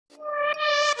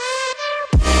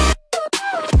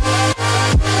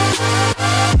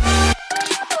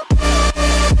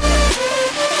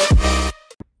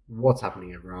What's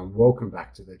happening, everyone? Welcome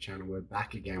back to the channel. We're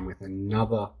back again with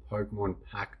another Pokemon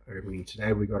pack opening.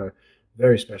 Today we got a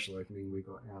very special opening. We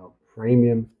got our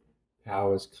Premium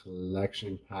Powers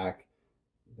Collection pack.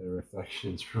 The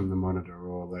reflections from the monitor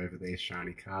are all over these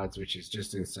shiny cards, which is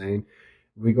just insane.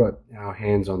 We got our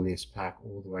hands on this pack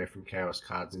all the way from Chaos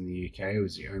Cards in the UK. It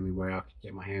was the only way I could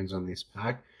get my hands on this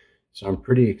pack. So I'm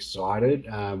pretty excited.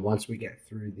 Once we get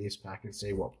through this pack and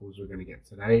see what pulls we're going to get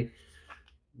today,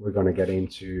 we're going to get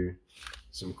into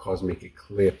some Cosmic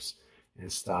Eclipse and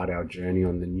start our journey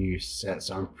on the new set.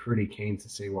 So I'm pretty keen to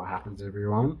see what happens,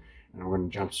 everyone. And I'm going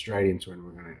to jump straight into it and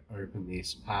we're going to open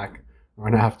this pack. I'm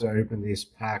going to have to open this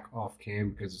pack off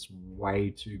cam because it's way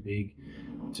too big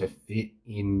to fit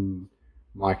in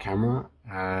my camera.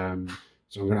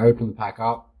 So I'm going to open the pack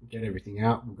up, get everything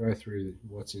out. We'll go through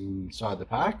what's inside the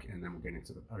pack and then we'll get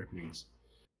into the openings.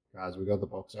 Guys, we got the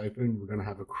box open. We're going to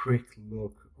have a quick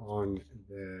look on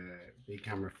the big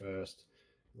camera first.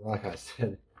 Like I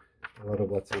said, a lot of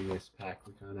what's in this pack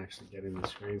we can't actually get in the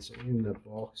screen. So in the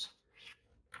box,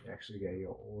 you actually get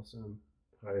your awesome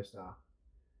poster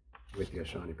with your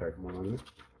shiny Pokemon on it,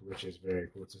 which is very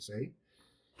cool to see.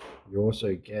 You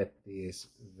also get this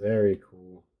very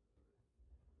cool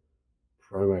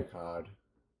promo card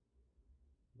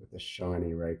with the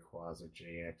shiny Rayquaza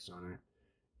GX on it,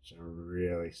 which I'm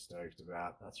really stoked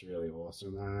about. That's really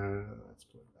awesome. Let's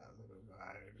put that little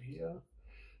guy over here.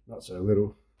 Not so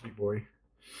little, big boy.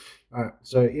 Alright,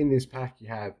 so in this pack you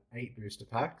have 8 booster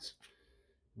packs.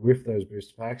 With those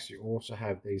booster packs you also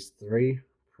have these 3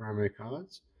 promo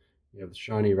cards. You have the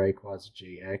shiny Rayquaza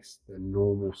GX, the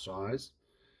normal size,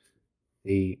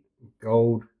 the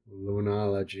gold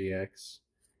Lunala GX,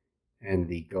 and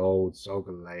the gold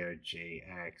Solgaleo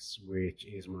GX, which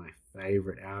is my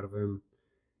favorite out of them.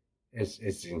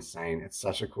 It's insane. It's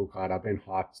such a cool card. I've been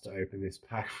hyped to open this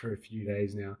pack for a few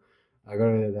days now. I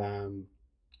got it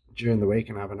during the week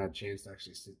and I haven't had a chance to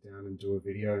actually sit down and do a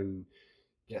video and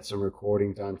get some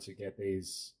recording done to get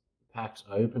these packs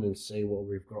open and see what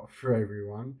we've got for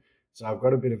everyone. So I've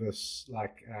got a bit of a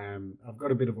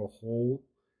haul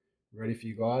ready for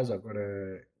you guys. I've got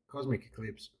a Cosmic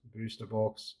Eclipse booster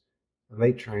box,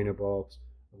 Elite Trainer box.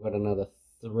 I've got another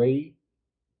 3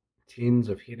 tins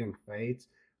of Hidden Fates.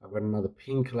 I've got another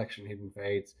Pin Collection Hidden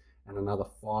Fates and another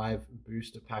 5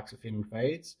 booster packs of Hidden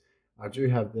Fates. I do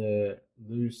have the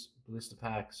loose blister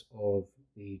packs of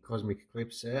the Cosmic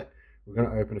Eclipse set. We're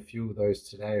going to open a few of those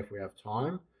today if we have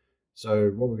time. So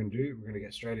what we're going to do, we're going to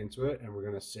get straight into it and we're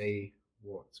going to see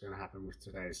what's going to happen with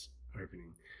today's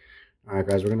opening. Alright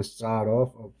guys, we're going to start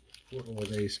off. I'll put all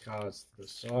these cards to the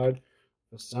side.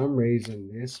 For some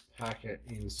reason this packet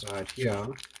inside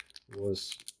here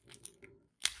was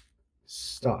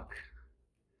stuck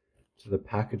to the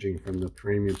packaging from the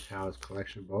Premium Powers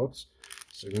Collection box.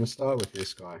 So we're going to start with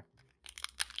this guy.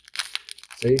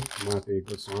 See, might be a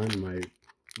good sign, might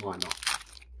not.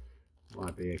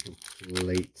 Might be a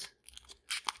completely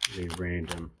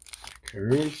random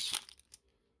occurrence.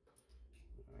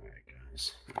 Alright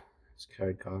guys, it's a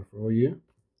code card for all you.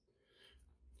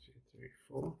 2, 3,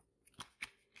 4.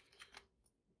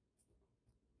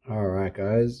 Alright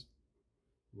guys,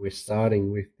 we're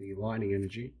starting with the Lightning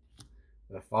Energy,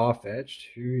 the Farfetch'd.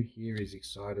 Who here is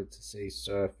excited to see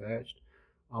Surfetch'd?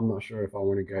 I'm not sure if I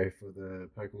want to go for the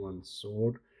Pokemon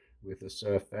Sword with the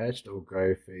Surfetch'd or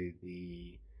go for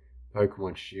the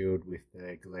Pokemon Shield with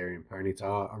the Galarian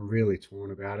Ponyta. I'm really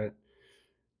torn about it.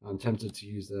 I'm tempted to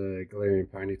use the Galarian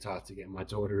Ponyta to get my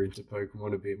daughter into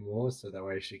Pokemon a bit more, so that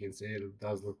way she can see it. It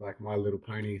does look like My Little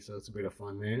Pony, so it's a bit of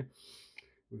fun there.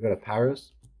 We've got a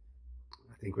Paris.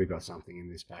 I think we've got something in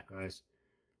this pack, guys.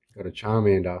 We've got a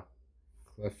Charmander,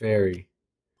 Clefairy,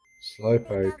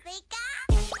 Slowpoke.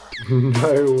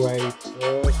 No way,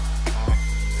 first pack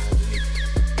magic.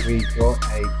 We got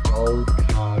a gold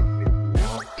card with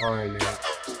Mount Coronet,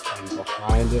 and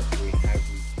behind it we have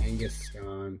the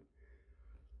Kangaskhan.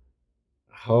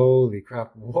 Holy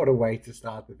crap, what a way to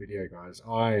start the video, guys.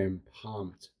 I am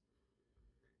pumped.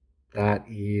 That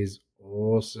is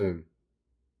awesome.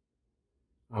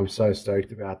 I'm so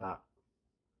stoked about that.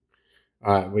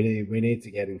 Alright, we need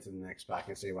to get into the next pack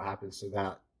and see what happens. So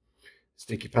that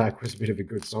sticky pack was a bit of a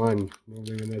good sign.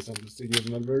 Normally when there's something sticky, it's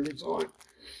not a very good sign.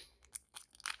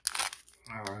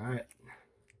 Alright.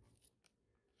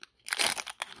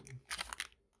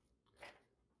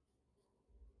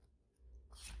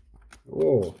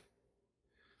 Oh,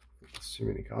 there's too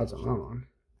many cards on that one.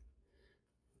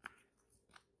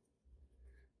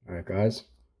 Alright guys,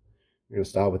 we're going to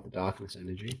start with the Darkness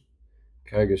Energy,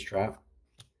 Koga's Trap,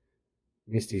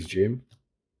 Misty's Gym,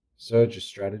 Surge's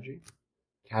Strategy,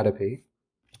 Caterpie,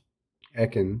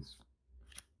 Ekans,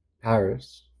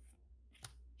 Paris,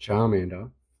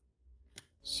 Charmander,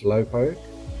 Slowpoke,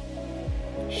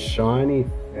 shiny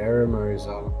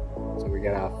Pheromosa. So we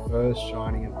get our first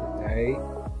shiny of the day,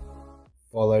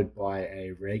 followed by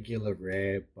a regular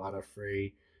rare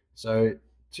Butterfree. So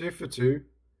 2 for 2.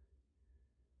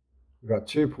 We've got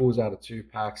 2 pulls out of 2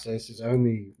 packs. So this is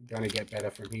only going to get better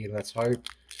from here. Let's hope.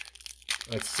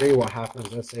 Let's see what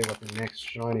happens. Let's see what the next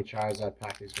shiny Charizard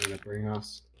pack is going to bring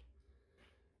us,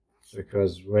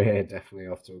 because we're definitely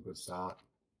off to a good start.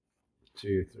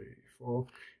 2, 3, 4.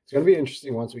 It's going to be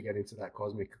interesting once we get into that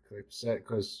Cosmic Eclipse set,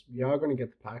 because you are going to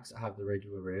get the packs that have the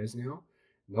regular rares now.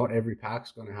 Not every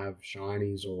pack's going to have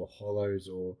shinies or holos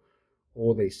or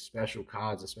all these special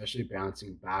cards, especially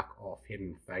bouncing back off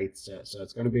Hidden Fate set. So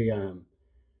it's going to be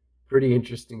pretty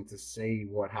interesting to see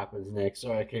what happens next.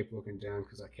 So I keep looking down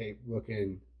because I keep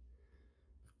looking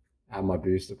at my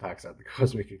booster packs at the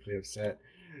Cosmic Eclipse set.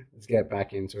 Let's get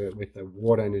back into it with the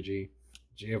Water Energy,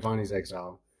 Giovanni's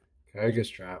Exile, Koga's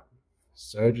Trap,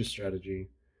 Surge's Strategy,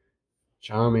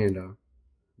 Charmander,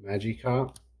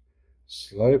 Magikarp,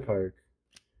 Slowpoke,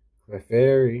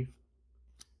 Clefairy,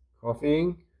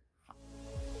 Coughing,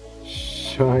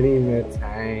 shiny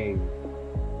Metang,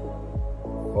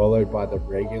 followed by the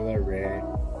regular rare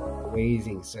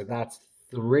Wheezing. So that's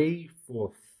 3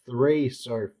 for 3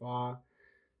 so far.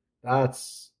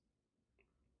 That's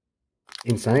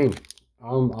insane.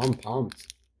 I'm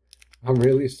pumped. I'm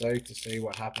really stoked to see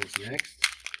what happens next.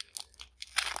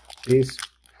 This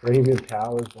Premium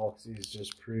Powers box is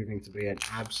just proving to be an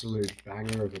absolute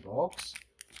banger of a box.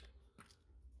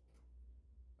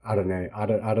 I don't know. I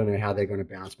don't know how they're going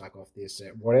to bounce back off this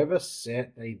set. Whatever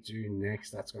set they do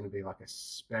next, that's going to be like a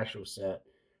special set.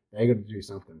 They got to do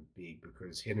something big,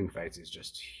 because Hidden Fates is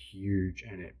just huge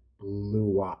and it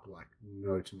blew up like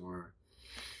no tomorrow.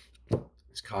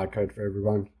 This card code for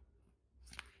everyone.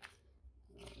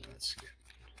 Let's get.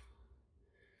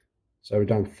 So we've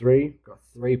done 3. Got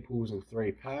 3 pulls and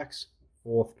 3 packs.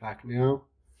 4th pack now.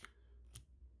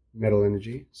 Metal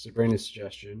Energy, Sabrina's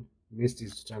Suggestion,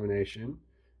 Misty's Determination,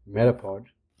 Metapod,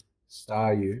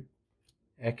 Staryu,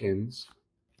 Ekans,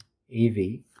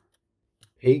 Eevee,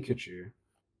 Pikachu,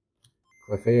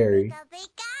 Clefairy,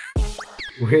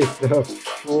 with the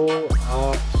full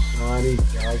art shiny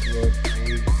Guzzlord.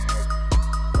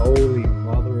 Holy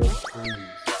mother of queens,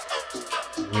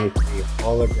 with the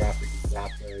holographic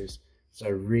Zapdos. So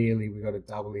really, we got to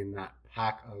double in that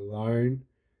pack alone.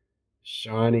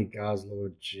 Shiny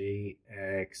Guzzlord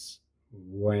GX.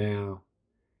 Wow.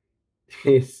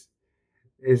 This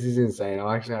is insane.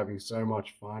 I'm actually having so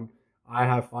much fun. I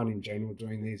have fun in general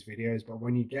doing these videos, but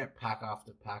when you get pack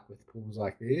after pack with pulls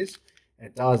like this,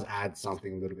 it does add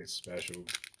something a little bit special.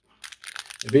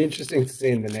 It'd be interesting to see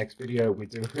in the next video we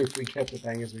do if we get the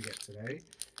bangers we get today,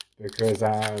 because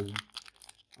I'm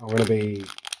going to be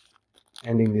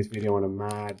ending this video on a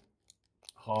mad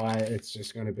high. It's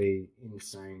just going to be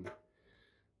insane.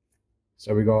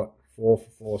 So we got 4 for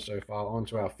 4 so far. On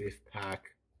to our 5th pack.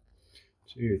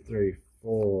 2, 3,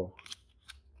 4.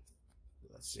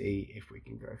 Let's see if we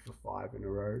can go for 5 in a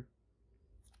row.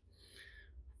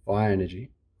 Fire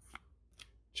Energy,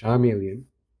 Charmeleon,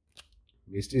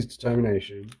 Misty's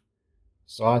Determination,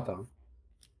 Scyther,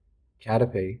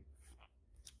 Caterpie,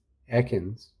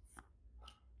 Ekans,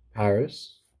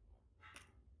 Paris,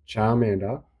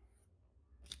 Charmander,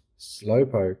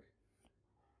 Slowpoke,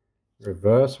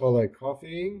 Reverse Holo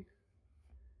Coughing,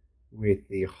 with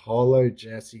the Holo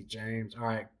Jesse James.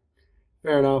 Alright,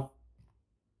 fair enough.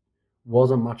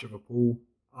 Wasn't much of a pull.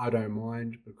 I don't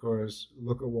mind, because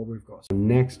look at what we've got. So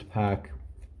next pack.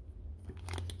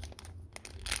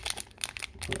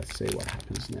 Let's see what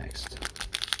happens next.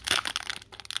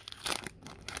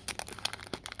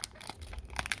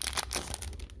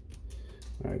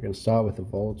 Alright, we're going to start with the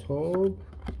Voltorb,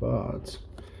 but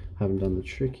haven't done the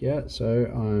trick yet,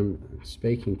 so I'm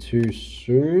speaking too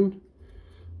soon.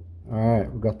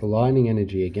 Alright, we've got the Lightning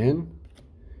Energy again,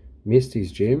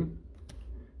 Misty's Gym,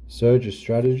 Surge's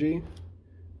Strategy,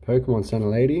 Pokemon Center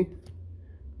Lady,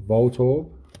 Voltorb,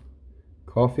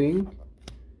 Coughing,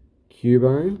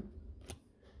 Cubone,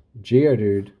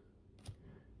 Geodude,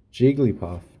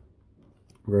 Jigglypuff,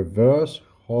 Reverse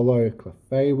Holo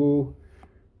Clefable,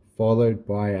 followed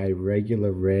by a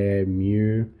regular rare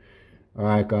Mew.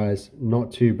 Alright guys,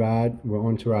 not too bad. We're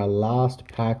on to our last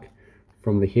pack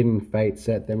from the Hidden Fate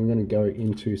set. Then we're going to go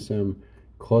into some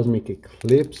Cosmic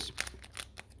Eclipse.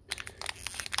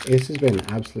 This has been an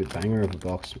absolute banger of a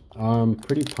box. I'm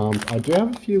pretty pumped. I do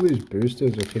have a few loose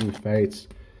boosters of Hidden Fates.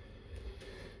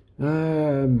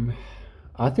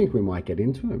 I think we might get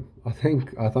into him. I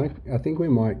think we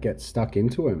might get stuck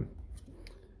into him.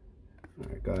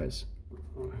 Alright guys.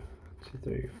 1, 2,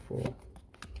 3, 4.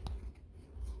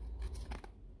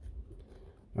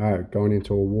 Alright, going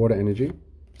into a water energy.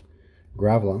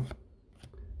 Graveler,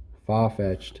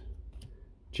 Farfetch'd,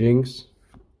 Jinx,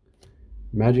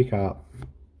 Magikarp,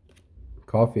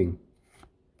 Coughing,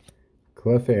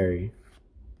 Clefairy,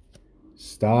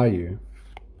 Staryu,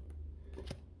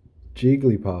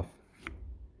 Jigglypuff,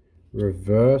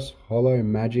 Reverse Holo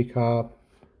Magikarp,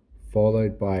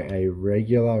 followed by a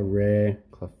regular rare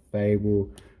Clefable.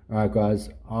 Alright guys,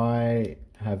 I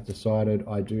have decided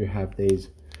I do have these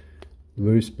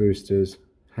loose boosters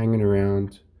hanging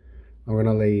around. I'm going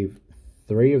to leave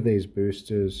 3 of these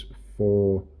boosters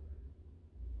for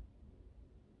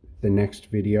the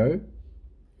next video.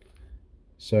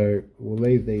 So we'll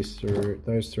leave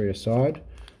those 3 aside.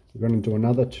 We're going to do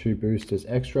another 2 boosters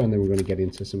extra, and then we're going to get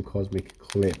into some Cosmic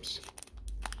Eclipse.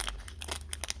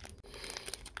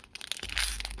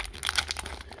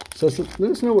 So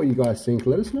let us know what you guys think.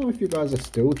 Let us know if you guys are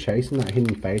still chasing that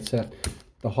Hidden Fate set.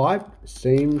 The hype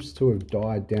seems to have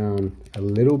died down a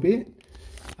little bit,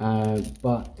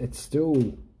 but it's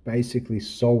still basically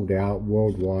sold out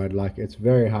worldwide. Like, it's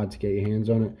very hard to get your hands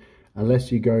on it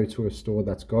unless you go to a store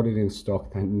that's got it in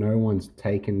stock that no one's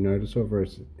taken notice of, or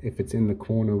if it's in the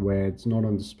corner where it's not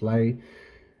on display.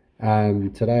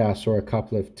 Today I saw a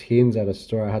couple of tins at a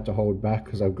store. I had to hold back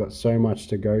because I've got so much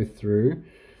to go through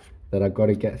that I've got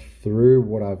to get through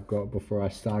what I've got before I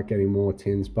start getting more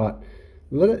tins. But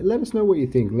let us know what you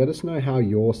think. Let us know how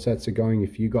your sets are going,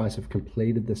 if you guys have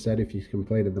completed the set, if you've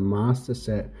completed the master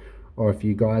set, or if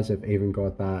you guys have even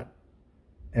got that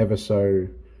ever so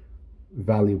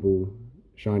valuable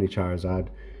shiny Charizard.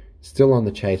 Still on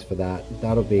the chase for that.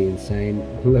 That'll be insane.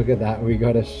 Look at that, we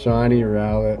got a shiny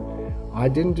Rowlet. I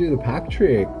didn't do the pack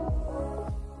trick.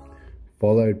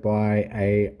 Followed by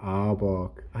a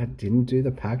Arbok. I didn't do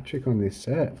the pack trick on this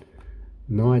set.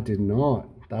 No, I did not.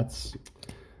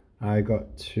 I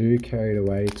got too carried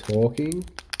away talking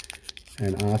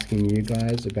and asking you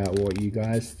guys about what you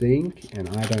guys think, and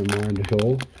I don't mind at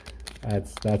all.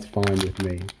 That's fine with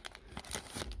me.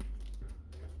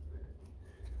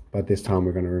 But this time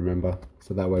we're going to remember,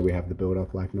 so that way we have the build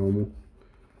up like normal.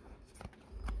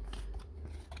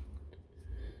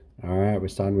 Alright, we're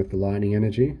starting with the lightning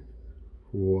energy.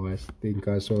 Oh, I think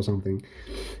I saw something.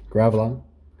 Graveler,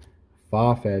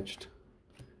 Farfetch'd,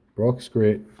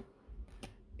 Broxgrit,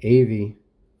 Eevee,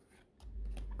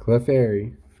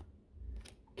 Clefairy,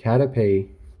 Caterpie,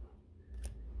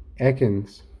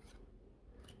 Ekans,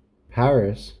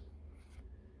 Paris,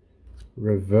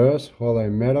 Reverse Holo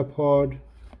Metapod,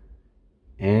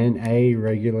 and a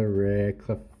regular rare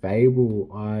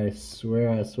Clefable. I swear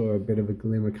I saw a bit of a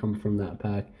glimmer come from that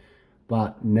pack,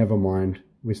 but never mind.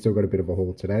 We still got a bit of a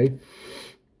haul today.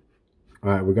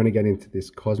 Alright, we're going to get into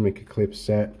this Cosmic Eclipse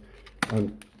set.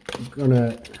 I'm going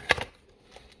to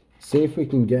see if we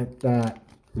can get that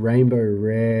Rainbow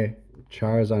Rare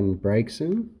Charizard and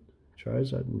Braixen.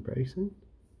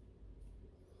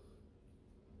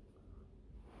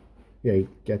 Yeah,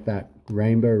 get that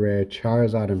Rainbow Rare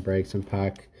Charizard and Braixen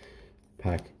pack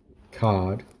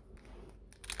card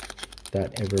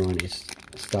that everyone is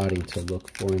starting to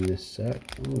look for in this set.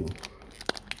 Ooh.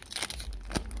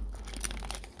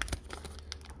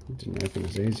 Didn't open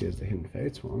as easy as the Hidden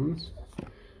Fates ones.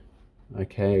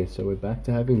 Okay, so we're back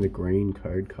to having the green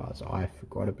code cards. I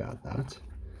forgot about that.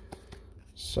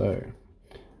 So,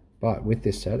 but with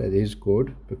this set, it is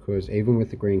good because even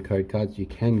with the green code cards, you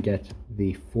can get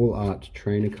the full art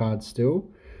trainer card still.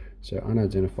 So,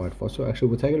 unidentified fossil. Actually,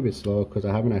 we'll take it a bit slower because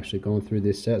I haven't actually gone through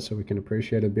this set, so we can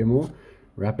appreciate it a bit more.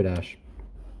 Rapidash,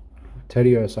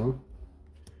 Teddiursa,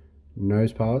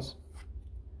 Nosepass,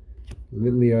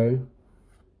 Litleo,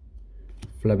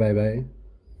 Flabébé,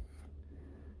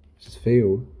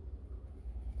 Spheal,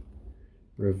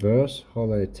 Reverse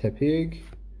Holo Tepig,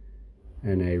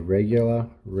 and a regular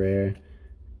rare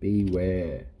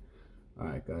Beware.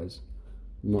 Alright guys,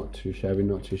 not too shabby,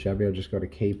 not too shabby. I just got to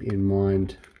keep in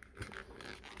mind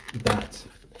that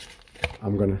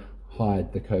I'm going to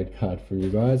hide the code card from you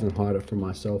guys and hide it from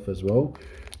myself as well.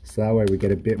 So that way we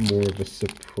get a bit more of a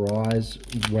surprise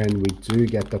when we do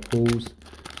get the pulls.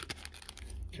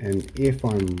 And if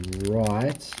I'm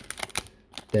right,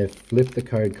 they've flipped the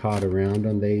code card around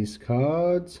on these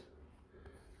cards.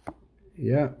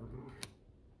 Yeah.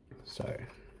 So,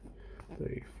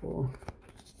 3, 4.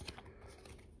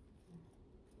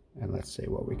 And let's see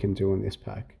what we can do on this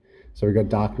pack. So we got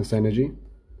Darkness Energy,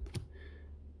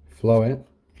 Floette,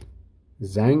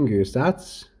 Zangoose.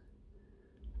 That's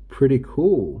pretty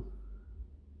cool.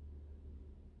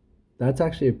 That's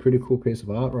actually a pretty cool piece of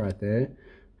art right there.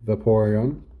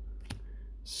 Vaporeon,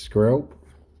 Skrelp.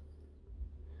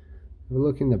 Have a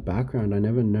look in the background. I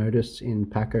never noticed in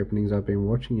pack openings I've been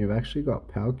watching, you've actually got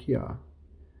Palkia.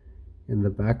 in the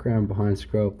background behind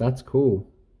Skrelp. That's cool.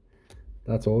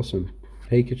 That's awesome.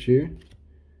 Pikachu.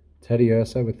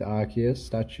 Teddiursa with the Arceus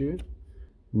statue.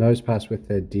 Nosepass with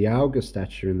the Dialga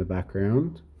statue in the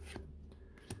background.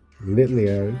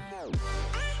 Litleo.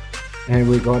 And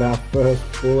we got our first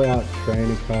full-out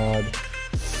trainer card,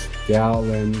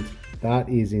 Stoutland. That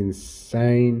is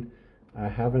insane. I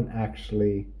haven't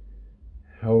actually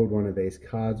held one of these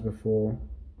cards before.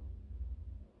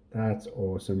 That's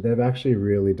awesome. They've actually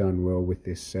really done well with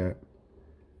this set.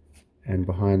 And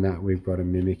behind that we've got a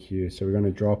Mimikyu. So we're going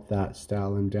to drop that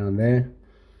Stoutland down there.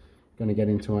 Going to get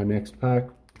into our next pack.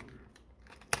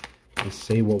 Let's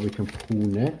see what we can pull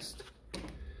next.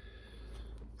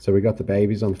 So we got the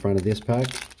babies on the front of this pack.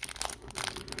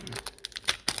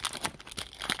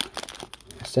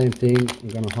 Same thing, I'm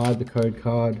going to hide the code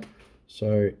card,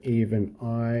 so even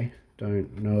I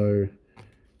don't know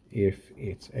if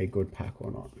it's a good pack or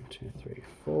not. 2, 3,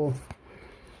 4.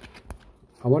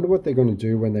 I wonder what they're going to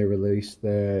do when they release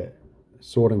their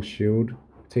Sword and Shield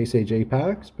TCG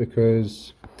packs,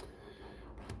 because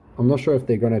I'm not sure if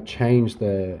they're going to change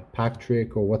the pack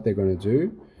trick or what they're going to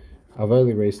do. I've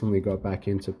only recently got back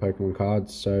into Pokemon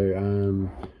cards, so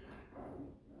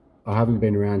I haven't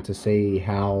been around to see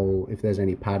if there's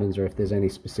any patterns or if there's any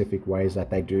specific ways that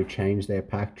they do change their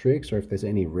pack tricks, or if there's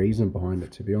any reason behind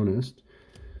it, to be honest.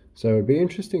 So it'd be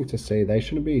interesting to see. They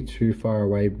shouldn't be too far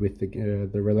away with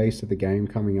the release of the game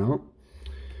coming up.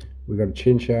 We've got a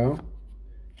Chinchou,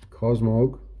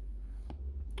 Cosmog,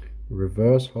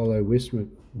 Reverse Holo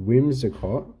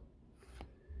Whimsicott,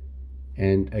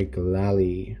 and a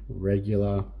Glalie,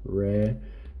 regular, rare.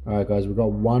 Alright guys, we've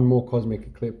got one more Cosmic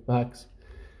Eclipse packs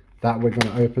that we're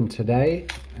going to open today,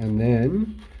 and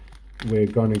then we're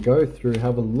going to go through,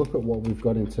 have a look at what we've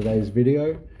got in today's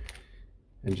video,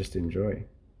 and just enjoy.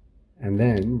 And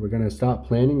then we're going to start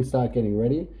planning, start getting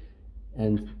ready,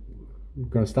 and we're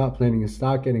going to start planning and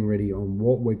start getting ready on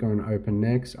what we're going to open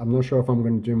next. I'm not sure if I'm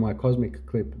going to do my Cosmic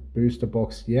Eclipse booster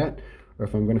box yet, or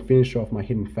if I'm going to finish off my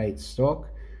Hidden Fates stock.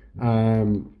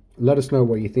 Let us know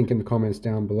what you think in the comments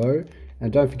down below,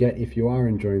 and don't forget, if you are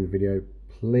enjoying the video,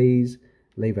 please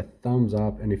leave a thumbs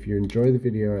up, and if you enjoy the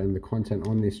video and the content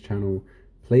on this channel,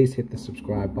 please hit the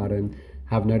subscribe button,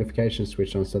 have notifications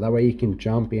switched on, so that way you can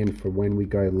jump in for when we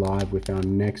go live with our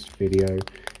next video.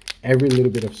 Every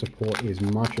little bit of support is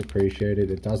much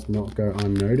appreciated. It does not go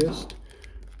unnoticed,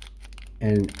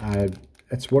 and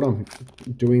it's what I'm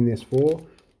doing this for.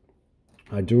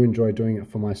 I do enjoy doing it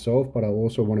for myself, but I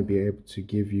also want to be able to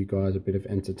give you guys a bit of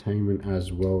entertainment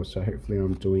as well. So hopefully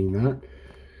I'm doing that.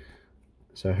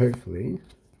 So hopefully,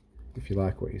 if you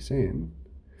like what you're seeing,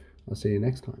 I'll see you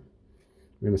next time.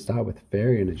 We're going to start with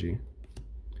Fairy Energy,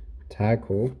 Tag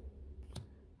Call,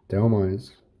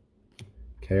 Delmise,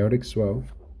 Chaotic Swell,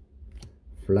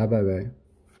 Flabébé,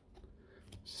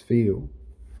 Spheal,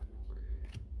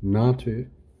 Natu,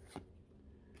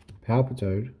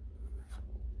 Palpitoad,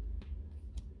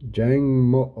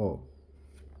 Jangmo-o,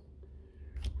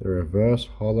 the Reverse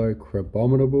Holo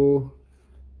Crabominable,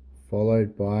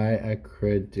 followed by a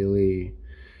Credilli.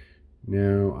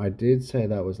 Now, I did say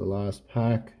that was the last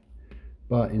pack,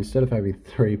 but instead of having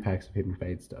 3 packs of Hidden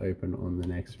Fates to open on the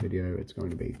next video, it's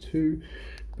going to be 2,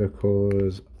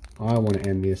 because I want to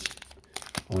end this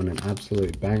on an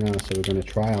absolute banger. So we're going to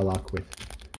try our luck with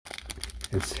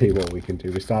and see what we can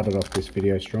do. We started off this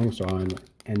video strong, so I'll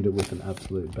end it with an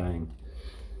absolute bang.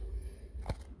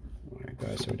 Alright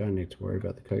guys, so we don't need to worry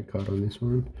about the code card on this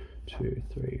one. 2,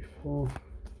 3, 4.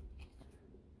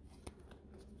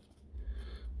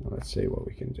 Well, let's see what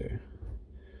we can do.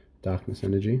 Darkness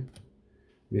Energy,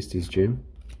 Misty's Gym,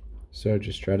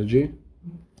 Surge's Strategy,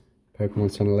 Pokemon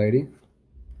Center Lady,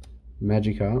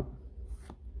 Magikarp,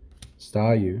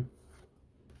 Staryu,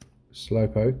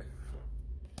 Slowpoke,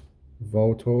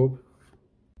 Voltorb,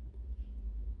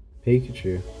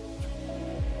 Pikachu.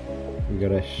 We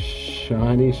got a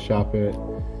shiny Shuppet,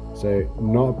 so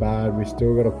not bad. We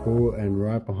still got a pull, and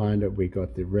right behind it we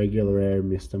got the regular rare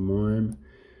Mr. Mime.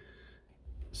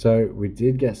 So we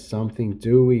did get something.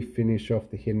 Do we finish off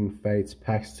the Hidden Fates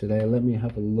packs today? Let me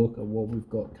have a look at what we've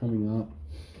got coming up.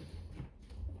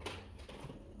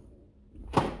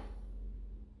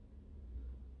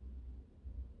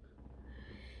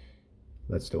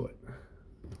 Let's do it.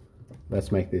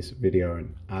 Let's make this video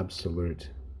an absolute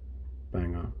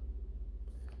banger.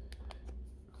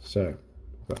 So,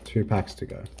 we've got 2 packs to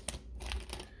go.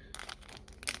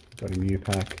 Got a new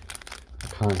pack. I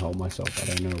can't hold myself.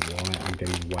 I don't know why. I'm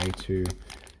getting way too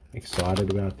excited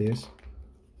about this.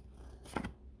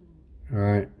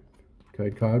 Alright,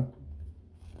 code card.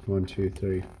 1, 2,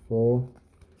 3, 4.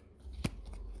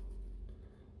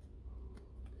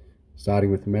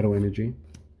 starting with Metal Energy,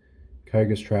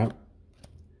 Koga's Trap,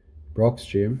 Brock's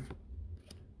Gym,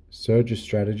 Surge's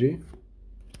Strategy,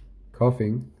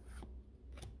 Coughing,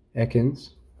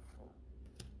 Ekans,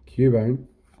 Cubone,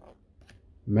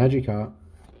 Magikarp,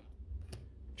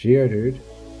 Geodude,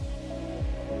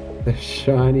 the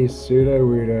shiny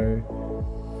Sudowoodo,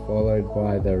 followed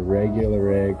by the regular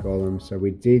rare Golem. So we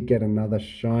did get another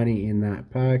shiny in that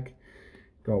pack.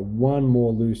 Got one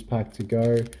more loose pack to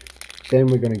go. Then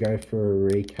we're going to go for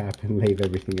a recap and leave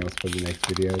everything else for the next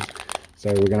videos. So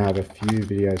we're going to have a few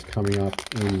videos coming up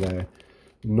in the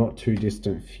not too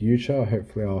distant future.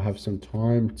 Hopefully I'll have some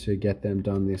time to get them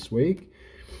done this week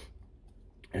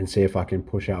and see if I can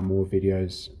push out more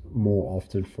videos more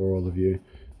often for all of you.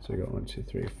 So we got 1, 2,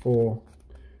 3, 4. All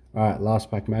right, last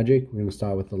pack magic. We're going to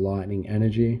start with the Lightning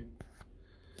Energy,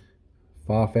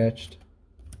 Farfetch'd,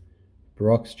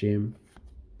 Brock's Gym,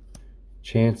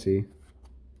 Chansey,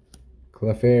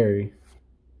 Clefairy,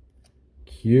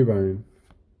 Cubone,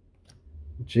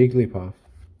 Jigglypuff,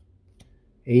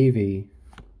 Eevee,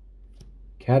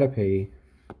 Caterpie,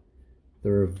 the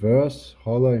reverse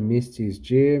Holo Misty's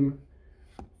Gym,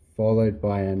 followed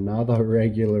by another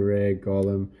regular rare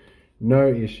Golem. No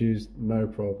issues, no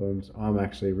problems. I'm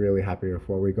actually really happy with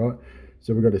what we got.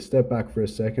 So we've got to step back for a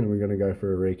second and we're going to go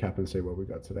for a recap and see what we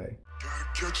got today.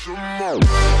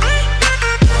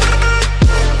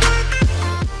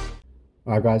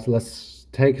 Alright guys, let's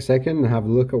take a second and have a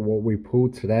look at what we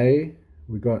pulled today.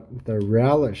 We got the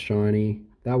Rowlet shiny.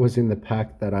 That was in the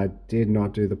pack that I did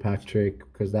not do the pack trick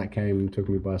because that came and took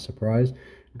me by surprise.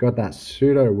 We got that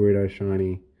Sudowoodo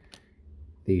shiny,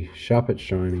 the Shuppet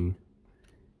shiny,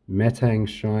 Metang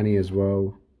shiny as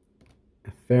well,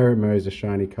 a Pheromosa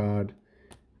shiny card,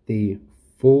 the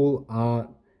Full Art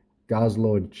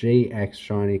Guzzlord GX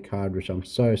shiny card, which I'm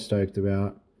so stoked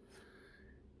about,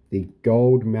 the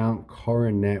Gold Mount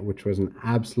Coronet, which was an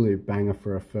absolute banger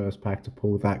for a first pack to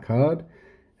pull that card,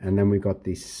 and then we got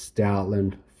the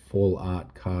Stoutland Full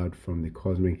Art card from the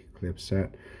Cosmic Eclipse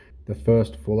set. The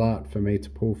first full art for me to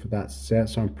pull for that set,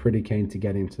 so I'm pretty keen to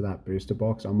get into that booster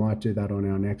box. I might do that on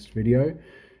our next video.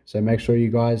 So make sure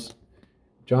you guys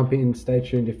jump in, stay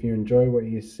tuned if you enjoy what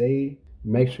you see.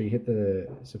 Make sure you hit the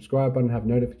subscribe button, have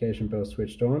notification bell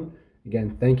switched on.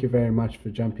 Again, thank you very much for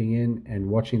jumping in and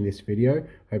watching this video.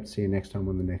 Hope to see you next time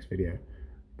on the next video.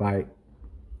 Bye.